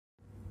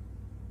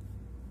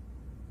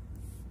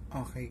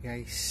Okay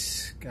guys,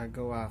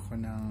 gagawa ako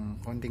ng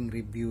konting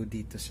review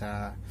dito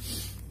sa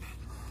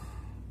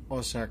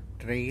Ozark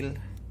Trail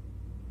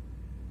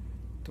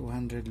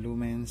 200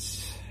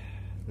 lumens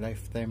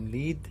lifetime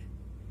lead.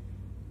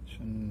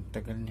 So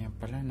tagal niya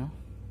pala, no?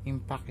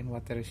 Impact and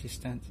water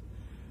resistance,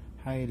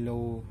 high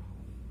low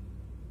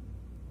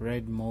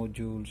red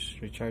modules,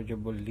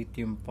 rechargeable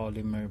lithium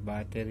polymer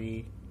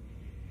battery,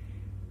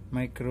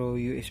 micro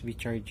USB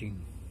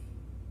charging.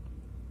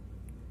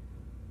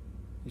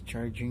 The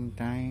charging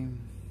time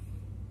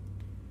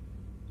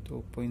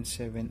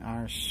 2.7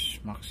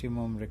 hours,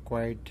 maximum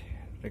required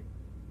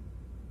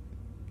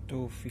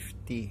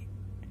 250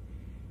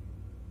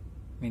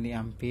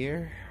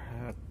 milliampere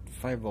at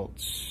 5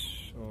 volts.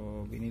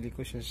 So binili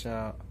ko siya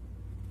sa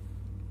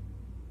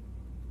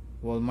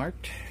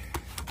Walmart,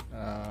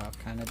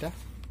 Canada.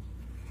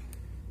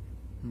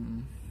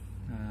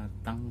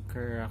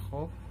 Tanker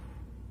ako.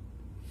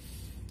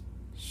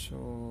 So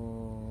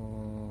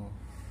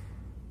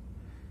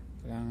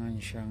kailangan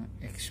siyang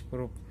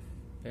X-proof,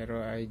 pero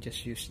I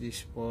just use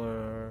this for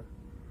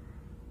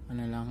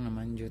ano lang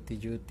naman,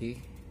 duty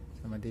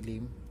sa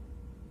madilim.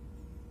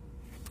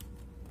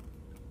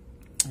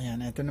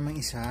 Ayan, ito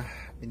namang isa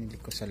binili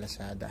ko sa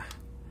Lazada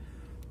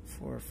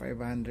for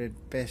 500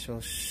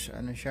 pesos.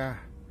 Ano siya,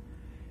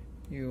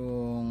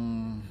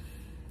 yung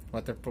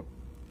waterproof,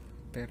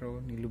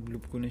 pero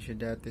nilublub ko na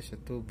siya dati sa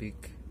tubig.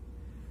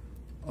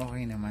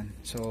 Okay naman.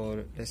 So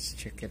let's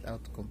check it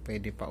out kung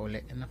pwede pa uli,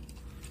 ano?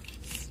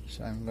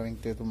 So I'm going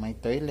to my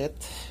toilet.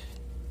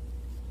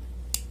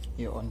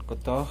 I-on ko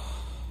to.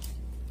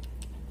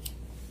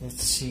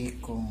 Let's see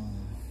kung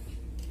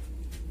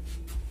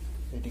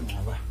pwede nga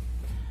ba.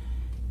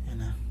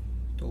 Yan na,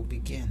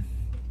 tubig yan.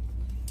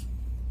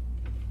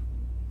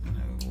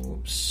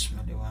 Oops,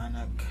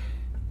 maliwanag.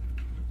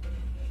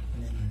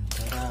 And then,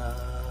 tara,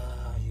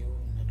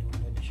 yun,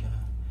 nalunod siya.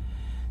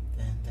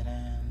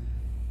 Taran.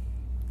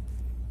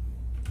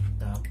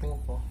 Tapo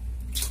ko.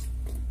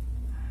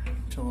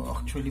 So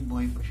actually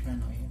buhay pa siya,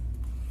 no? Ayan.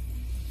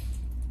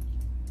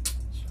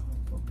 So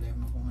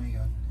problema ko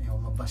ngayon, ayaw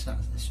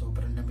mabasa sa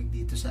sobrang lamig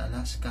dito sa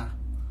Alaska.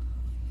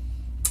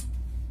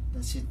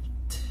 That's it.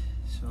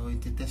 So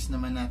ititest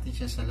naman natin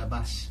siya sa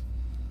labas,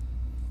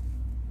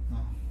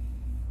 no?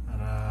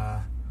 Para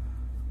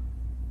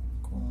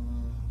kung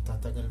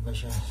tatagal ba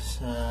siya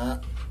sa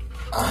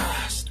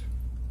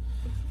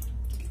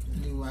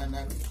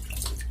liwanag.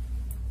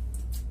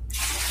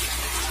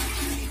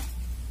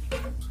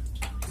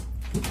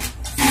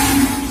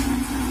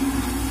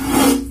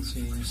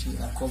 See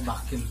ako,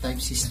 vacuum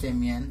type system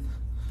yan.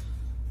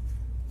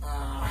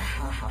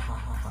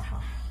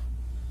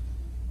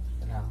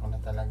 Kailangan ko na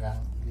talagang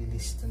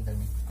ililist ang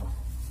damit ko.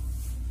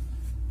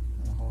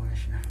 Nakuha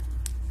siya.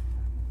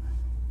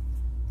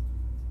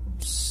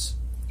 Oops.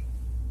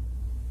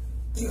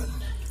 Yun.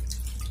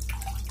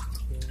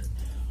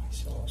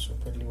 So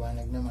super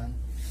liwanag naman.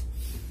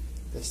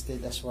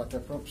 Tested as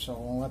waterproof. So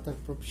kung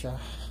waterproof siya,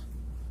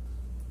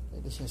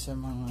 pwede siya sa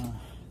mga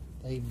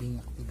diving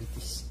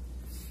activities.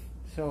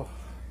 So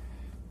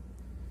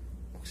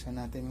buksan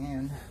natin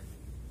ngayon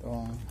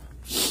itong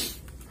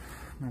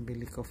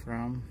nabili ko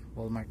from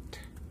Walmart.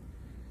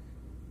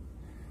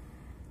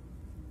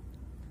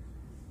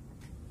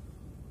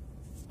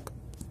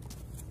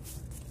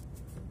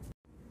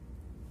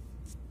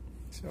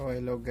 So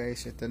hello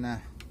guys, ito na.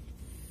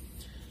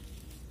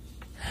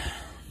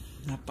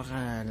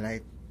 Napaka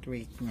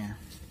lightweight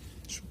niya,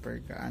 super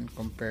gaan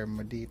compare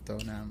mo dito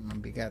na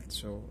mabigat.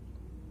 So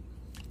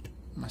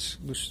mas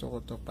gusto ko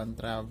to pan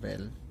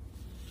travel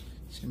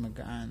kasi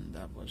magaan,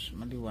 tapos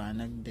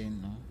maliwanag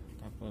din, no?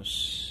 Tapos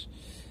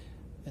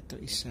ito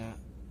isa,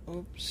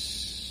 oops,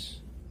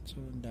 so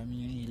ang dami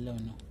yung ilaw,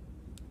 no?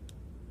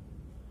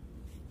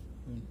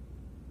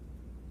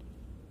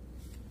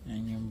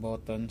 Yan yung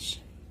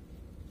buttons,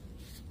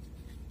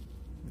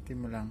 buti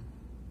mo lang.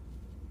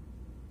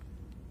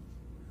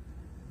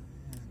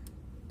 Ayan.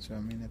 So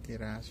may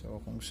natira,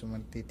 so kung gusto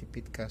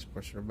magtitipid ka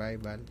for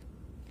survival.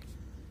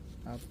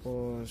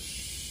 Tapos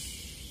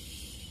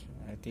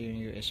ito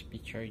yung USB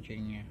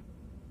charging nya,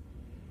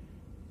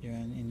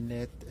 yun,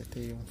 inlet. Ito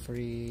yung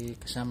free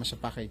kasama sa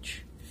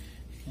package,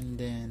 and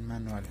then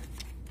manual.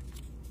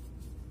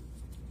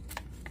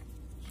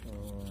 So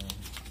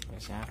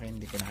sa akin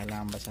hindi ko na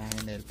kailangan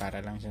basahin dahil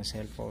para lang sa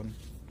cellphone.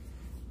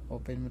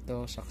 Open mo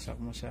to,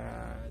 saksak mo sa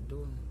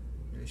doon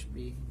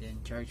USB, then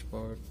charge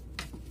port.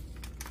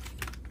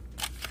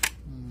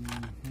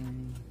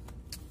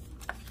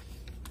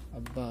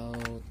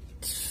 About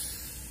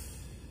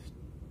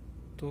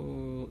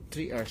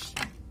 2-3 hours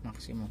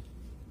maximum.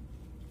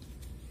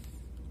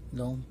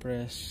 Long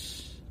press.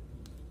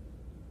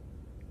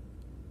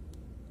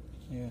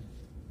 Ayun,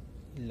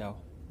 ilaw.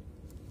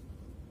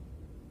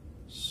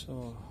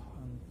 So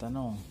ang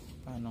tanong,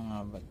 paano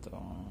nga ba ito,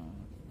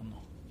 ano?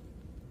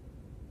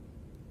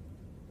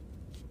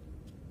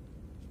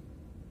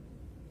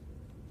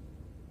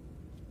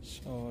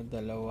 So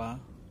dalawa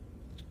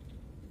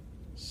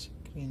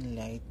screen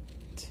light,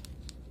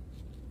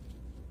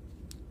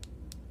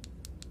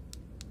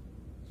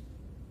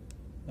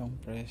 long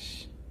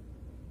press,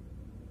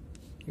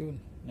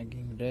 yun,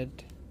 naging red,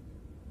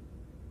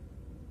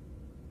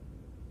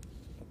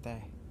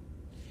 patay.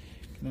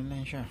 Ganun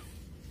lang siya.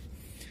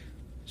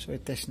 So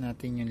i-test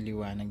natin yung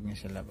liwanag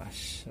niya sa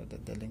labas. So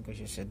dadalhin ko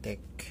siya sa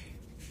deck.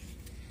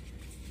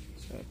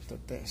 So ito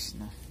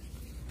test na.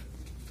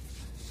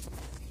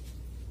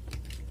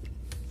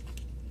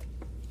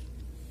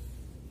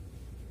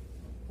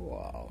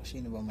 Wow,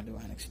 sino ba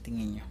maliwanag sa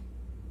tingin nyo?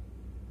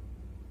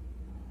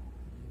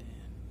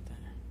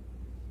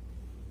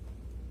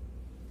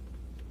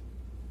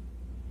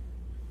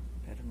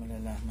 Pero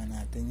malalaman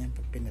natin yan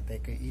pag pinatay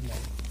ko yung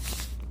ilaw.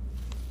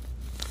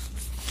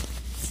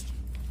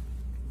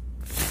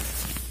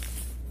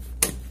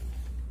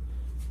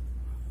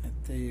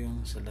 Ito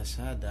yung sa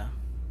Lazada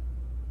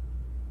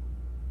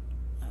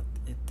at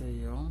ito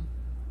yung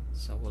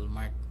sa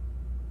Walmart.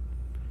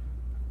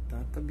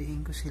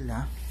 Tatabihin ko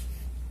sila.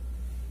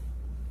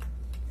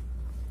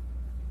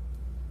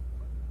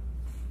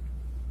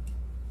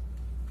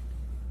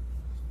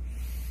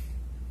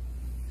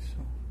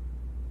 So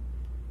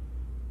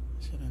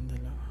silang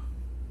dalawa.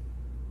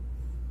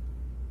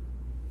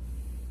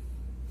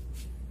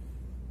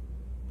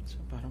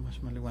 So para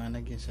mas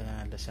maliwanag yun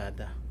sa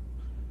Lazada.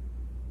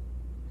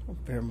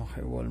 Compare mo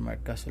kay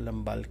Walmart, kaso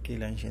lang bulky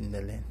lang siyang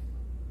dalhin.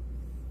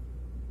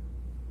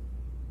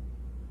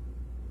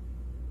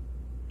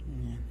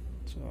 Ayan.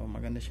 So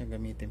maganda siya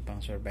gamitin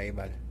pang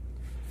survival,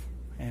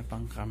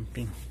 pang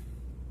camping.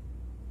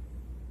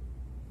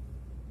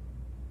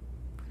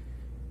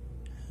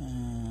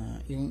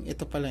 Yung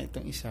ito pala,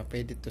 itong isa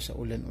pwede to sa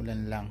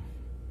ulan-ulan lang,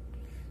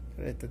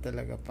 pero ito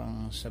talaga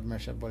pang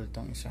submersible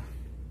tong isa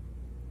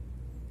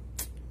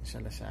sa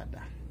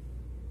Lazada.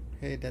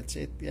 Hey, that's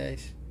it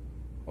guys.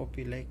 Hope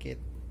you like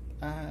it.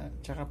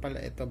 Tsaka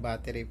pala ito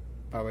battery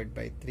powered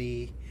by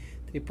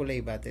 3 AAA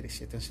batteries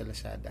itong sa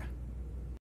Lazada.